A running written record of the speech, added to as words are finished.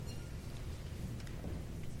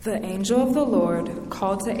The angel of the Lord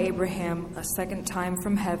called to Abraham a second time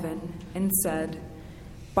from heaven and said,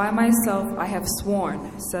 "By myself I have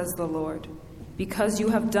sworn, says the Lord, because you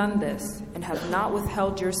have done this and have not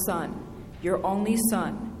withheld your son, your only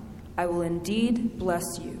son, I will indeed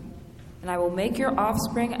bless you, and I will make your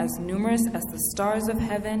offspring as numerous as the stars of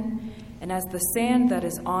heaven and as the sand that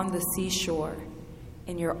is on the seashore.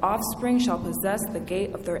 And your offspring shall possess the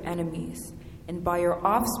gate of their enemies, and by your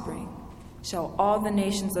offspring shall all the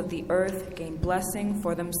nations of the earth gain blessing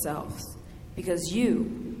for themselves, because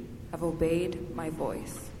you have obeyed my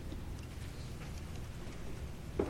voice."